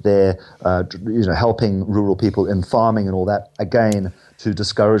project there, helping rural people in farming and all that, again, to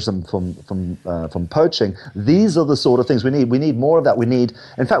discourage them from poaching. These are the sort of things we need. We need more of that. We need,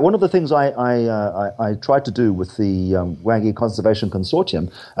 in fact, one of the things I tried to do with the Wangi Conservation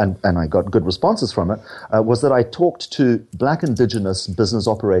Consortium, and I got good responses from it, was that I talked to black indigenous business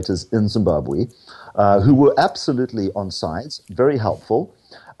operators in Zimbabwe who were absolutely on sides, very helpful,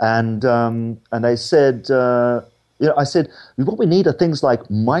 and they said, I said, what we need are things like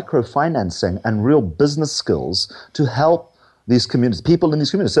microfinancing and real business skills to help these communities, people in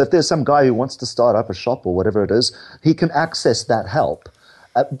these communities. So if there's some guy who wants to start up a shop or whatever it is, he can access that help.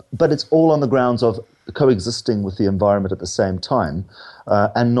 But it's all on the grounds of coexisting with the environment at the same time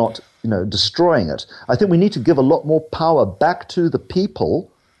and not, destroying it. I think we need to give a lot more power back to the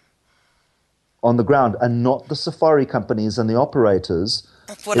people on the ground and not the safari companies and the operators.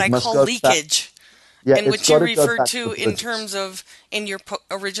 What I call leakage. Yeah, and what you referred to in terms of, in your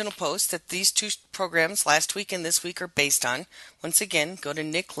original post, that these two programs last week and this week are based on. Once again, go to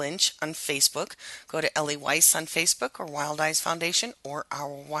Nick Lynch on Facebook, go to Ellie Weiss on Facebook, or Wild Eyes Foundation, or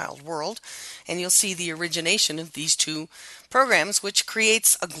Our Wild World, and you'll see the origination of these two programs, which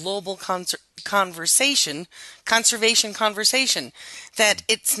creates a global conservation conversation, that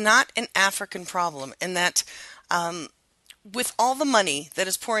it's not an African problem, and that with all the money that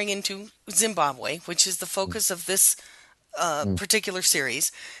is pouring into Zimbabwe, which is the focus of this particular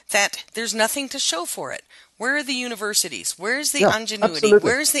series, that there's nothing to show for it. Where are the universities? Where's the ingenuity? Absolutely.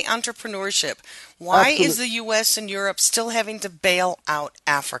 Where's the entrepreneurship? Why is the U.S. and Europe still having to bail out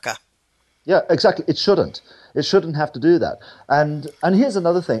Africa? Yeah, exactly. It shouldn't. It shouldn't have to do that. And here's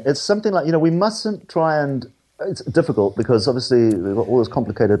another thing. It's something like, we mustn't try and... It's difficult because obviously we've got all this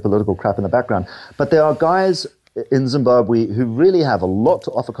complicated political crap in the background. But there are guys in Zimbabwe who really have a lot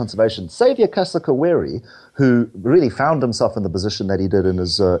to offer conservation. Xavier Kasakawere, who really found himself in the position that he did in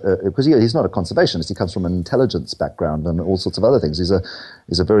his, because he's not a conservationist, he comes from an intelligence background and all sorts of other things. He's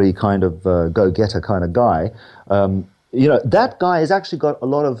a very kind of go-getter kind of guy. That guy has actually got a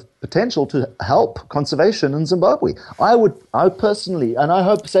lot of potential to help conservation in Zimbabwe. I personally, and I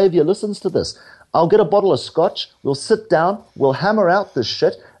hope Xavier listens to this, I'll get a bottle of scotch, we'll sit down, we'll hammer out this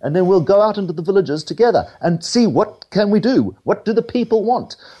shit, and then we'll go out into the villages together and see what can we do? What do the people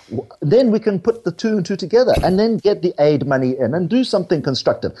want? Then we can put the two and two together and then get the aid money in and do something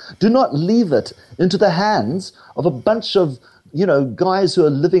constructive. Do not leave it into the hands of a bunch of guys who are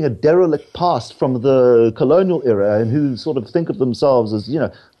living a derelict past from the colonial era and who sort of think of themselves as, no.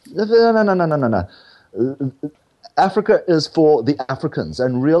 Africa is for the Africans,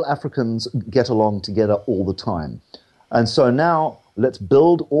 and real Africans get along together all the time. And so now let's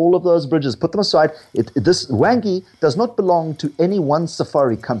build all of those bridges, put them aside. This Wangi does not belong to any one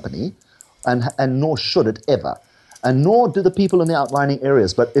safari company, and nor should it ever. And nor do the people in the outlying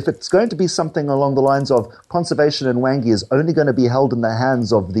areas. But if it's going to be something along the lines of conservation in Wangi is only going to be held in the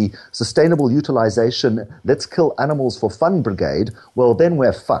hands of the sustainable utilization, let's kill animals for fun brigade, well, then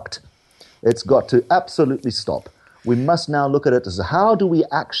we're fucked. It's got to absolutely stop. We must now look at it as how do we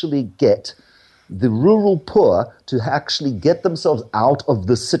actually get the rural poor to actually get themselves out of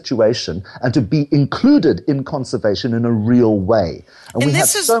this situation and to be included in conservation in a real way. And we have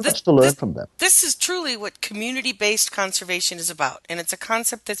so much to learn from them. This is truly what community-based conservation is about, and it's a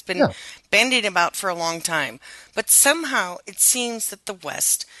concept that's been bandied about for a long time. But somehow it seems that the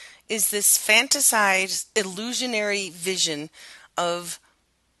West is this fantasized, illusionary vision of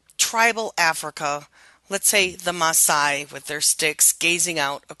tribal Africa, let's say the Maasai with their sticks gazing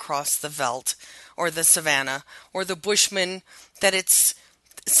out across the veldt or the savannah, or the Bushmen, that it's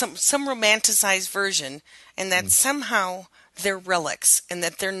some romanticized version, and that somehow they're relics, and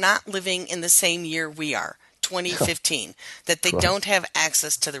that they're not living in the same year we are, 2015, that they don't have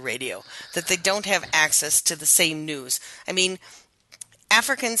access to the radio, that they don't have access to the same news. I mean,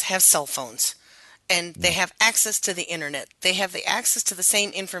 Africans have cell phones. And they have access to the internet. They have the access to the same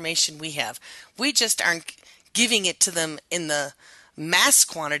information we have. We just aren't giving it to them in the mass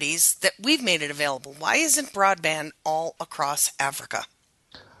quantities that we've made it available. Why isn't broadband all across Africa?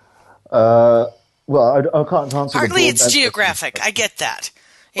 Well, I can't answer. Partly it's geographic. I get that.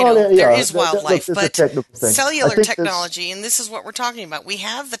 There is wildlife, look, but it's a technical thing. cellular technology, and this is what we're talking about. We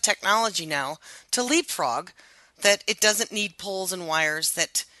have the technology now to leapfrog that it doesn't need poles and wires,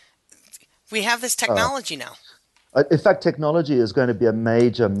 that we have this technology now. In fact, technology is going to be a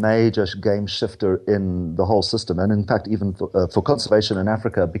major, major game shifter in the whole system, and in fact, even for conservation in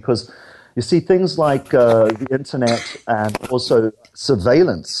Africa, because you see things like the internet and also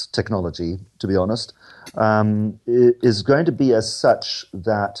surveillance technology, to be honest, is going to be as such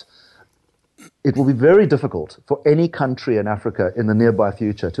that it will be very difficult for any country in Africa in the nearby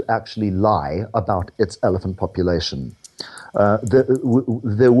future to actually lie about its elephant population.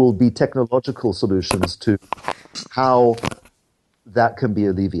 There will be technological solutions to how that can be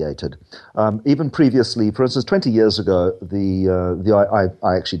alleviated. Even previously, for instance, 20 years ago,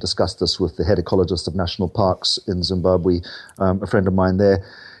 I actually discussed this with the head ecologist of national parks in Zimbabwe, a friend of mine there.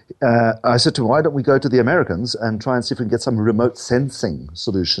 I said to him, why don't we go to the Americans and try and see if we can get some remote sensing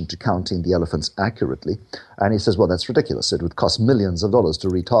solution to counting the elephants accurately? And he says, well, that's ridiculous. It would cost millions of dollars to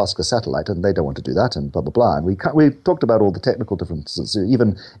retask a satellite, and they don't want to do that, and blah, blah, blah. And we talked about all the technical differences,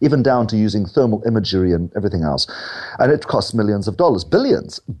 even down to using thermal imagery and everything else. And it costs millions of dollars,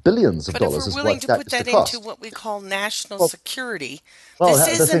 billions of dollars is what that is to cost. But if we're willing to put that into what we call national security,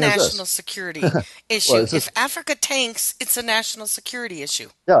 this is a national security issue. If Africa tanks, it's a national security issue.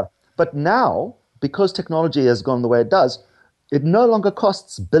 Yeah, but now, because technology has gone the way it does, it no longer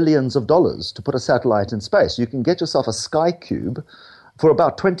costs billions of dollars to put a satellite in space. You can get yourself a sky cube for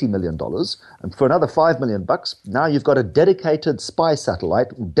about $20 million, and for another $5 million, now you've got a dedicated spy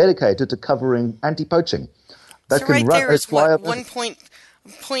satellite dedicated to covering anti-poaching. So right there is what,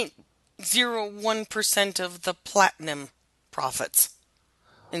 1.01% of the platinum profits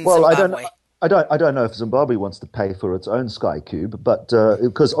in Zimbabwe. I don't know if Zimbabwe wants to pay for its own sky cube, but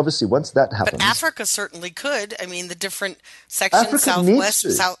because obviously once that happens, but Africa certainly could. I mean, the different sections: Africa southwest,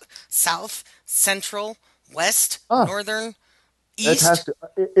 south, central, west, northern, east. It has to.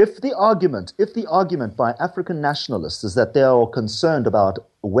 If the argument by African nationalists is that they are concerned about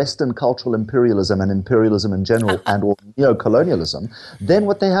Western cultural imperialism and imperialism in general and or neo-colonialism, then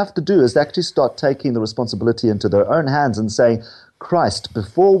what they have to do is actually start taking the responsibility into their own hands and saying, Christ,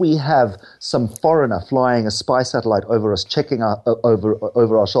 before we have some foreigner flying a spy satellite over us, checking out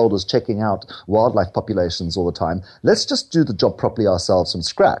over our shoulders, checking out wildlife populations all the time, let's just do the job properly ourselves from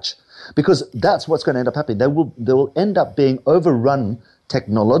scratch. Because that's what's going to end up happening. They will end up being overrun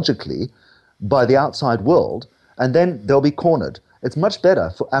technologically by the outside world, and then they'll be cornered. It's much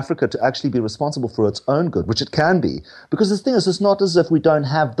better for Africa to actually be responsible for its own good, which it can be. Because the thing is, it's not as if we don't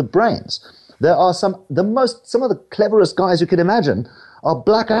have the brains. There are some of the cleverest guys you can imagine are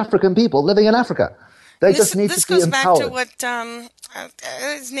black African people living in Africa. They just need to be empowered. This goes back to what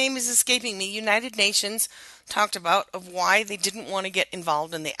his name is escaping me. United Nations talked about of why they didn't want to get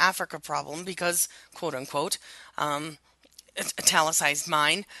involved in the Africa problem because, quote unquote, italicized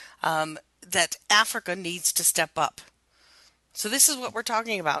mine, that Africa needs to step up. So this is what we're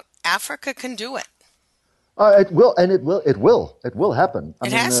talking about. Africa can do it. It will, and it will happen.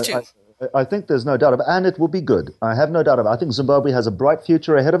 It has to. I think there's no doubt about it, and it will be good. I have no doubt about it. I think Zimbabwe has a bright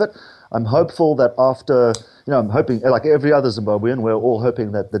future ahead of it. I'm hopeful that after, I'm hoping, like every other Zimbabwean, we're all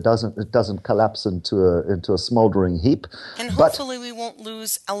hoping that it doesn't collapse into a smoldering heap. And hopefully we won't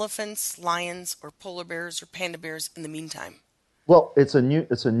lose elephants, lions, or polar bears or panda bears in the meantime. Well, it's a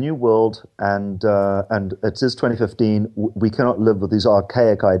new world, and it is 2015. We cannot live with these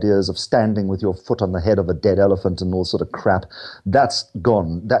archaic ideas of standing with your foot on the head of a dead elephant and all sort of crap. That's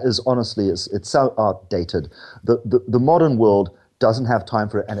gone. That is honestly, it's so outdated. The modern world doesn't have time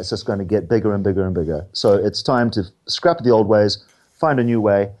for it, and it's just going to get bigger and bigger and bigger. So it's time to scrap the old ways, find a new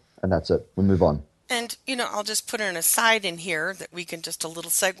way, and that's it. We move on. And, I'll just put an aside in here that we can just a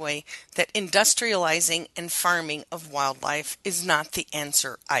little segue that industrializing and farming of wildlife is not the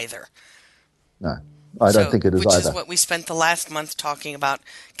answer either. No, I don't think it is either. Which is what we spent the last month talking about,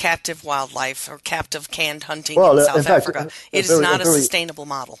 captive wildlife or captive canned hunting in South Africa. It is not a sustainable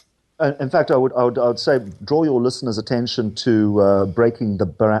model. In fact, I would say draw your listeners' attention to Breaking the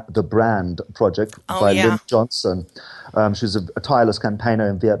Brand project by Lynch Johnson. She's a tireless campaigner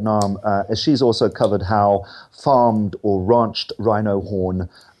in Vietnam. She's also covered how farmed or ranched rhino horn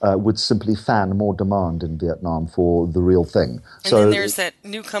would simply fan more demand in Vietnam for the real thing. And then there's that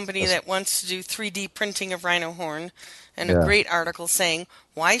new company that wants to do 3D printing of rhino horn, and a great article saying,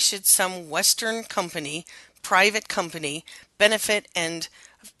 why should some Western company, private company, benefit and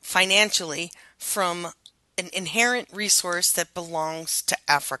financially from an inherent resource that belongs to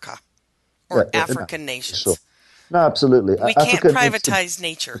Africa or African nations. Sure. No, absolutely. We can't privatize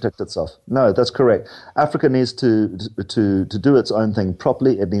nature. Protect itself. No, that's correct. Africa needs to do its own thing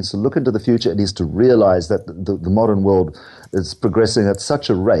properly. It needs to look into the future. It needs to realize that the modern world is progressing at such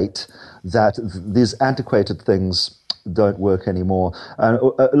a rate that these antiquated things don't work anymore. And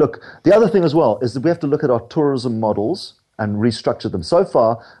look, the other thing as well is that we have to look at our tourism models and restructure them. So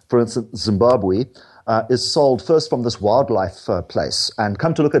far, for instance, Zimbabwe is sold first from this wildlife place, and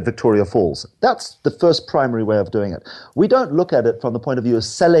come to look at Victoria Falls. That's the first primary way of doing it. We don't look at it from the point of view of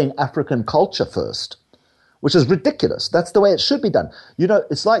selling African culture first, which is ridiculous. That's the way it should be done. You know,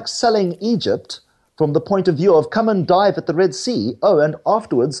 it's like selling Egypt from the point of view of come and dive at the Red Sea. Oh, and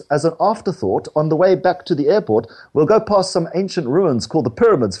afterwards, as an afterthought, on the way back to the airport, we'll go past some ancient ruins called the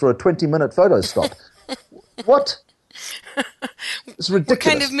pyramids for a 20-minute photo stop. What? It's ridiculous.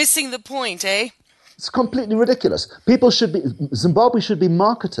 We're kind of missing the point, eh? It's completely ridiculous. Zimbabwe should be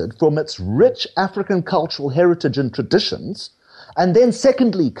marketed from its rich African cultural heritage and traditions, and then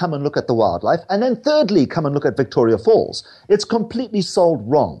secondly, come and look at the wildlife, and then thirdly, come and look at Victoria Falls. It's completely sold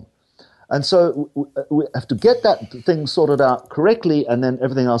wrong. And so we have to get that thing sorted out correctly, and then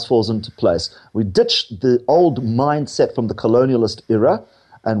everything else falls into place. We ditch the old mindset from the colonialist era,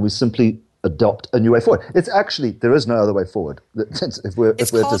 and we simply adopt a new way forward. It's actually, there is no other way forward. It's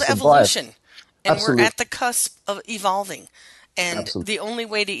called evolution. And Absolutely. we're at the cusp of evolving. And Absolutely. the only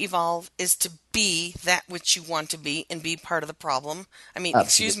way to evolve is to be that which you want to be and be part of the problem. Be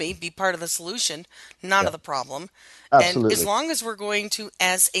part of the solution, not of the problem. Absolutely. And as long as we're going to,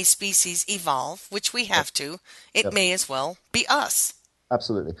 as a species, evolve, which we have to, it may as well be us.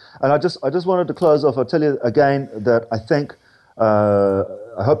 Absolutely. And I just wanted to close off. I'll tell you again that I think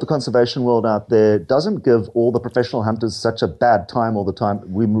I hope the conservation world out there doesn't give all the professional hunters such a bad time all the time.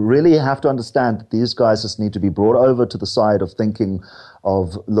 We really have to understand that these guys just need to be brought over to the side of thinking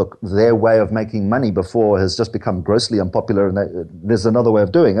of, look, their way of making money before has just become grossly unpopular, and there's another way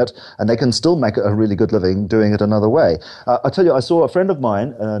of doing it, and they can still make a really good living doing it another way. I tell you, I saw a friend of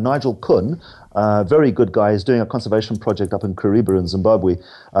mine, Nigel Kun, very good guy. He's doing a conservation project up in Kariba in Zimbabwe.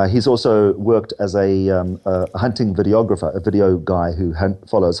 He's also worked as a hunting videographer, a video guy who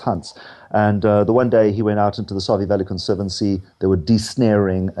follows hunts. And the one day he went out into the Savi Valley Conservancy. They were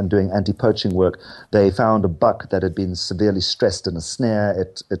desnaring and doing anti-poaching work. They found a buck that had been severely stressed in a snare.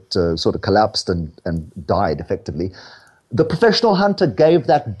 It sort of collapsed and died effectively. The professional hunter gave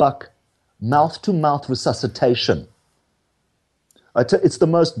that buck mouth-to-mouth resuscitation. It's the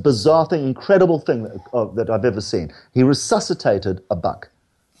most bizarre thing, incredible thing that I've ever seen. He resuscitated a buck.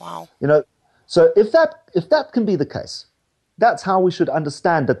 Wow. You know, so if that can be the case, that's how we should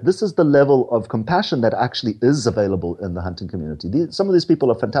understand that this is the level of compassion that actually is available in the hunting community. Some of these people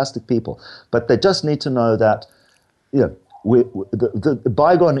are fantastic people, but they just need to know that, you know, the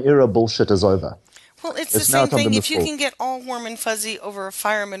bygone era bullshit is over. Well, it's the same thing. If you can get all warm and fuzzy over a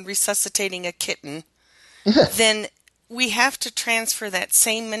fireman resuscitating a kitten, then we have to transfer that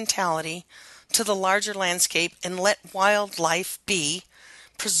same mentality to the larger landscape and let wildlife be.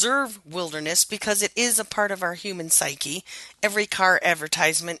 Preserve wilderness because it is a part of our human psyche. Every car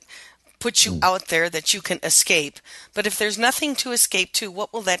advertisement puts you out there that you can escape. But if there's nothing to escape to,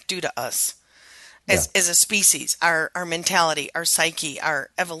 what will that do to us as a species, our mentality, our psyche, our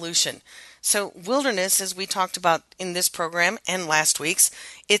evolution? So wilderness, as we talked about in this program and last week's,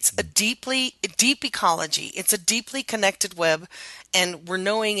 it's a deep ecology. It's a deeply connected web, and we're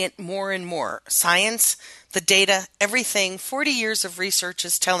knowing it more and more. Science, the data, everything, 40 years of research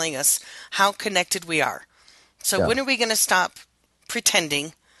is telling us how connected we are. So when are we going to stop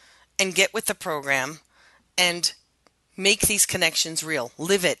pretending and get with the program and make these connections real?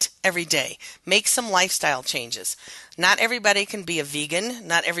 Live it every day. Make some lifestyle changes. Not everybody can be a vegan.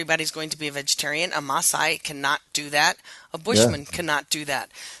 Not everybody's going to be a vegetarian. A Maasai cannot do that. A Bushman cannot do that.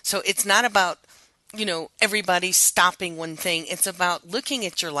 So it's not about, everybody stopping one thing. It's about looking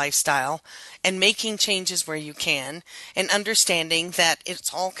at your lifestyle and making changes where you can and understanding that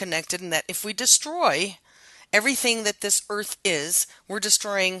it's all connected and that if we destroy everything that this earth is, we're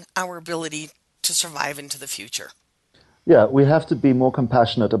destroying our ability to survive into the future. Yeah, we have to be more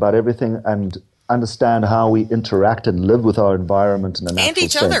compassionate about everything and understand how we interact and live with our environment in a natural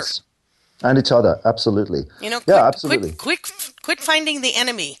sense. And each other, absolutely. Absolutely. Quit finding the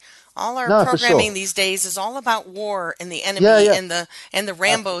enemy. All our programming these days is all about war and the enemy and the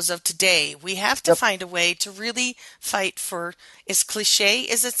Rambos of today. We have to find a way to really fight for, as cliche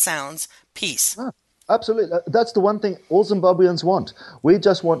as it sounds, peace. Absolutely. That's the one thing all Zimbabweans want. We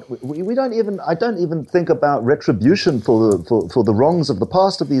just want, I don't even think about retribution for the wrongs of the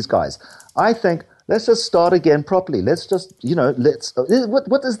past of these guys. I think, let's just start again properly. Let's just,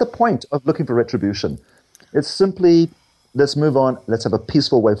 what is the point of looking for retribution? It's simply, let's move on. Let's have a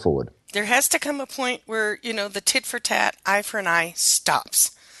peaceful way forward. There has to come a point where, the tit for tat, eye for an eye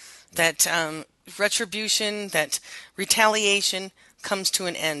stops. That retribution, that retaliation comes to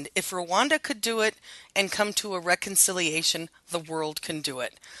an end. If Rwanda could do it and come to a reconciliation, the world can do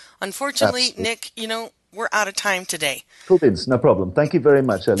it. Unfortunately, Absolutely. Nick, we're out of time today. Cool beans, no problem. Thank you very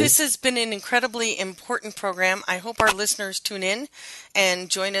much, Ellie. This has been an incredibly important program. I hope our listeners tune in and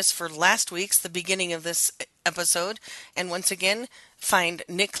join us for the beginning of this episode. And once again, find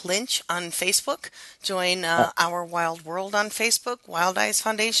Nick Lynch on Facebook. Join Our Wild World on Facebook, Wild Eyes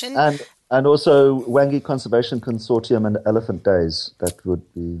Foundation. And also Wangi Conservation Consortium and Elephant Days. That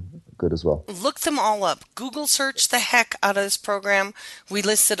would be good as well. Look them all up. Google search the heck out of this program. We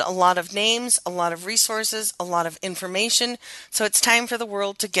listed a lot of names, a lot of resources, a lot of information. So it's time for the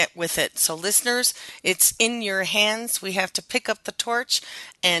world to get with it. So listeners, it's in your hands. We have to pick up the torch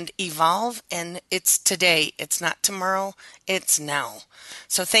and evolve. And it's today. It's not tomorrow. It's now.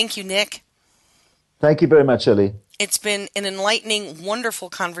 So thank you, Nick. Thank you very much, Ellie. It's been an enlightening,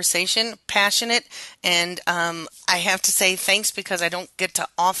 wonderful conversation, passionate, and I have to say thanks because I don't get to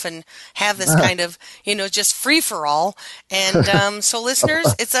often have this kind of, just free-for-all. And so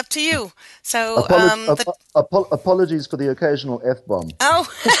listeners, it's up to you. So apologies for the occasional F-bomb. Oh,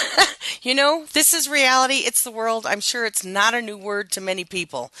 this is reality. It's the world. I'm sure it's not a new word to many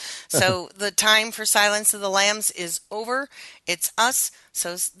people. So the time for Silence of the Lambs is over. It's us.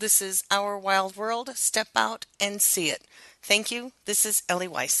 So this is Our Wild World. Step out and see it. Thank you. This is Ellie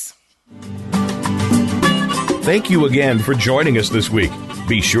Weiss. Thank you again for joining us this week.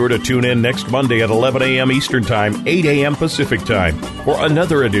 Be sure to tune in next Monday at 11 a.m. Eastern Time, 8 a.m. Pacific Time for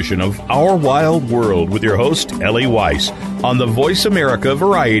another edition of Our Wild World with your host, Ellie Weiss, on the Voice America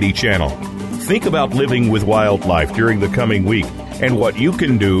Variety Channel. Think about living with wildlife during the coming week and what you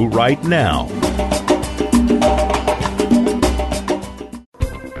can do right now.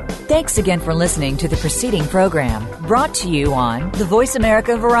 Thanks again for listening to the preceding program, brought to you on the Voice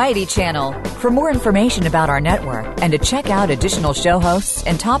America Variety Channel. For more information about our network and to check out additional show hosts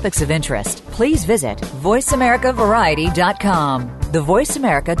and topics of interest, please visit voiceamericavariety.com. The Voice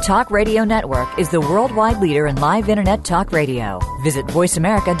America Talk Radio Network is the worldwide leader in live Internet talk radio. Visit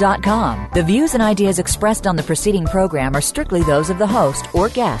voiceamerica.com. The views and ideas expressed on the preceding program are strictly those of the host or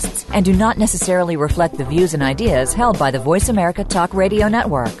guests and do not necessarily reflect the views and ideas held by the Voice America Talk Radio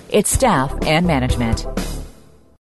Network, its staff, and management.